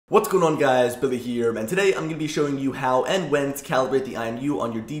What's going on, guys? Billy here, and today I'm going to be showing you how and when to calibrate the IMU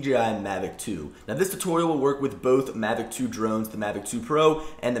on your DJI Mavic 2. Now this tutorial will work with both Mavic 2 drones, the Mavic 2 Pro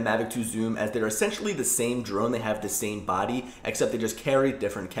and the Mavic 2 Zoom, as they're essentially the same drone. They have the same body, except they just carry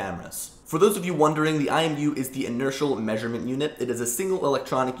different cameras. For those of you wondering, the IMU is the inertial measurement unit. It is a single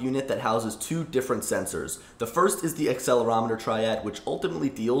electronic unit that houses two different sensors. The first is the accelerometer triad, which ultimately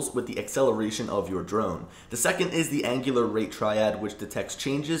deals with the acceleration of your drone. The second is the angular rate triad, which detects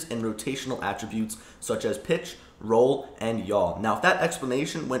changes in rotational attributes such as pitch, roll, and yaw. Now, if that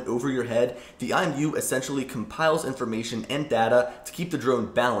explanation went over your head, the IMU essentially compiles information and data to keep the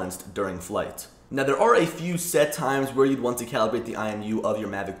drone balanced during flight. Now, there are a few set times where you'd want to calibrate the IMU of your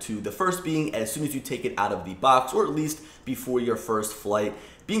Mavic 2. The first being as soon as you take it out of the box, or at least before your first flight.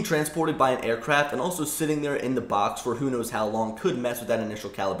 Being transported by an aircraft and also sitting there in the box for who knows how long could mess with that initial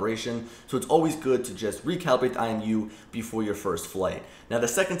calibration, so it's always good to just recalibrate the IMU before your first flight. Now, the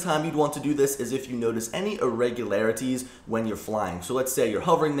second time you'd want to do this is if you notice any irregularities when you're flying. So let's say you're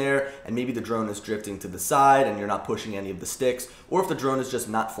hovering there and maybe the drone is drifting to the side and you're not pushing any of the sticks, or if the drone is just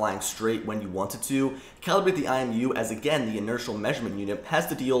not flying straight when you want it to. Calibrate the IMU, as again, the inertial measurement unit has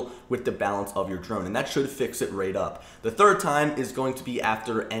to deal with the balance of your drone, and that should fix it right up. The third time is going to be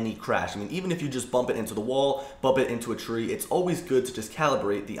after any crash. I mean, even if you just bump it into the wall, bump it into a tree, it's always good to just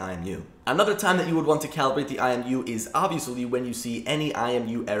calibrate the IMU. Another time that you would want to calibrate the IMU is obviously when you see any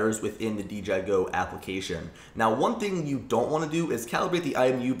IMU errors within the DJI Go application. Now, one thing you don't want to do is calibrate the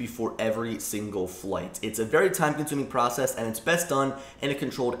IMU before every single flight. It's a very time-consuming process, and it's best done in a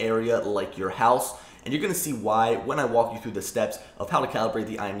controlled area like your house. And you're going to see why when I walk you through the steps of how to calibrate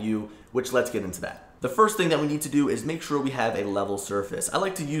the IMU, which let's get into that. The first thing that we need to do is make sure we have a level surface. I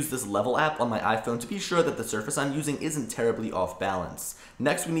like to use this level app on my iPhone to be sure that the surface I'm using isn't terribly off balance.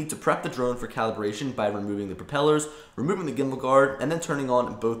 Next, we need to prep the drone for calibration by removing the propellers, removing the gimbal guard, and then turning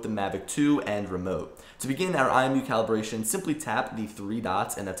on both the Mavic 2 and remote. To begin our IMU calibration, simply tap the three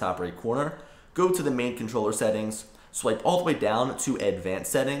dots in the top right corner, go to the main controller settings, swipe all the way down to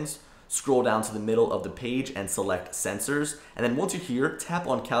advanced settings, scroll down to the middle of the page and select sensors, and then once you're here, tap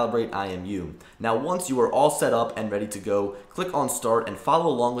on Calibrate IMU. Now, once you are all set up and ready to go, click on Start and follow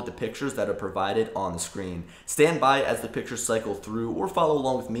along with the pictures that are provided on the screen. Stand by as the pictures cycle through, or follow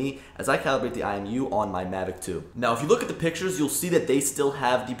along with me as I calibrate the IMU on my Mavic 2. Now, if you look at the pictures, you'll see that they still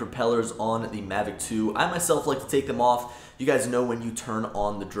have the propellers on the Mavic 2. I myself like to take them off. You guys know when you turn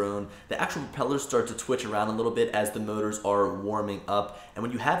on the drone, the actual propellers start to twitch around a little bit as the motors are warming up. And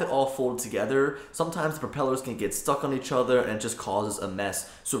when you have it all folded together, sometimes the propellers can get stuck on each other and it just causes a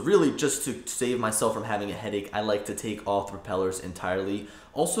mess. So really, just to save myself from having a headache, I like to take off the propellers entirely.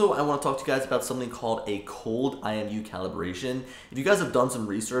 Also, I want to talk to you guys about something called a cold IMU calibration. If you guys have done some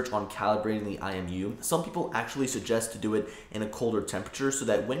research on calibrating the IMU, some people actually suggest to do it in a colder temperature so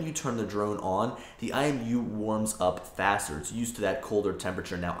that when you turn the drone on, the IMU warms up faster. It's used to that colder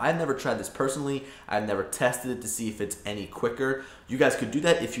temperature. Now, I've never tried this personally. I've never tested it to see if it's any quicker. You guys could do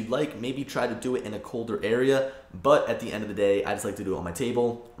that if you'd like. Maybe try to do it in a colder area, but at the end of the day, I just like to do it on my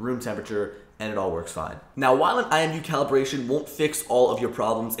table, room temperature, and it all works fine. Now, while an IMU calibration won't fix all of your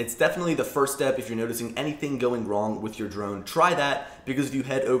problems, it's definitely the first step if you're noticing anything going wrong with your drone. Try that, because if you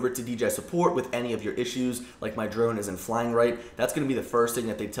head over to DJI support with any of your issues, like my drone isn't flying right, that's gonna be the first thing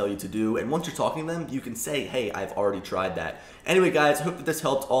that they tell you to do. And once you're talking to them, you can say, hey, I've already tried that. Anyway, guys, I hope that this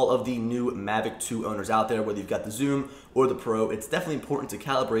helped all of the new Mavic 2 owners out there, whether you've got the Zoom or the Pro. It's definitely important to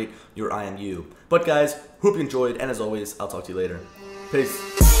calibrate your IMU. But guys, hope you enjoyed, and as always, I'll talk to you later.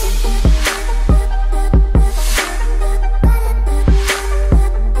 Peace.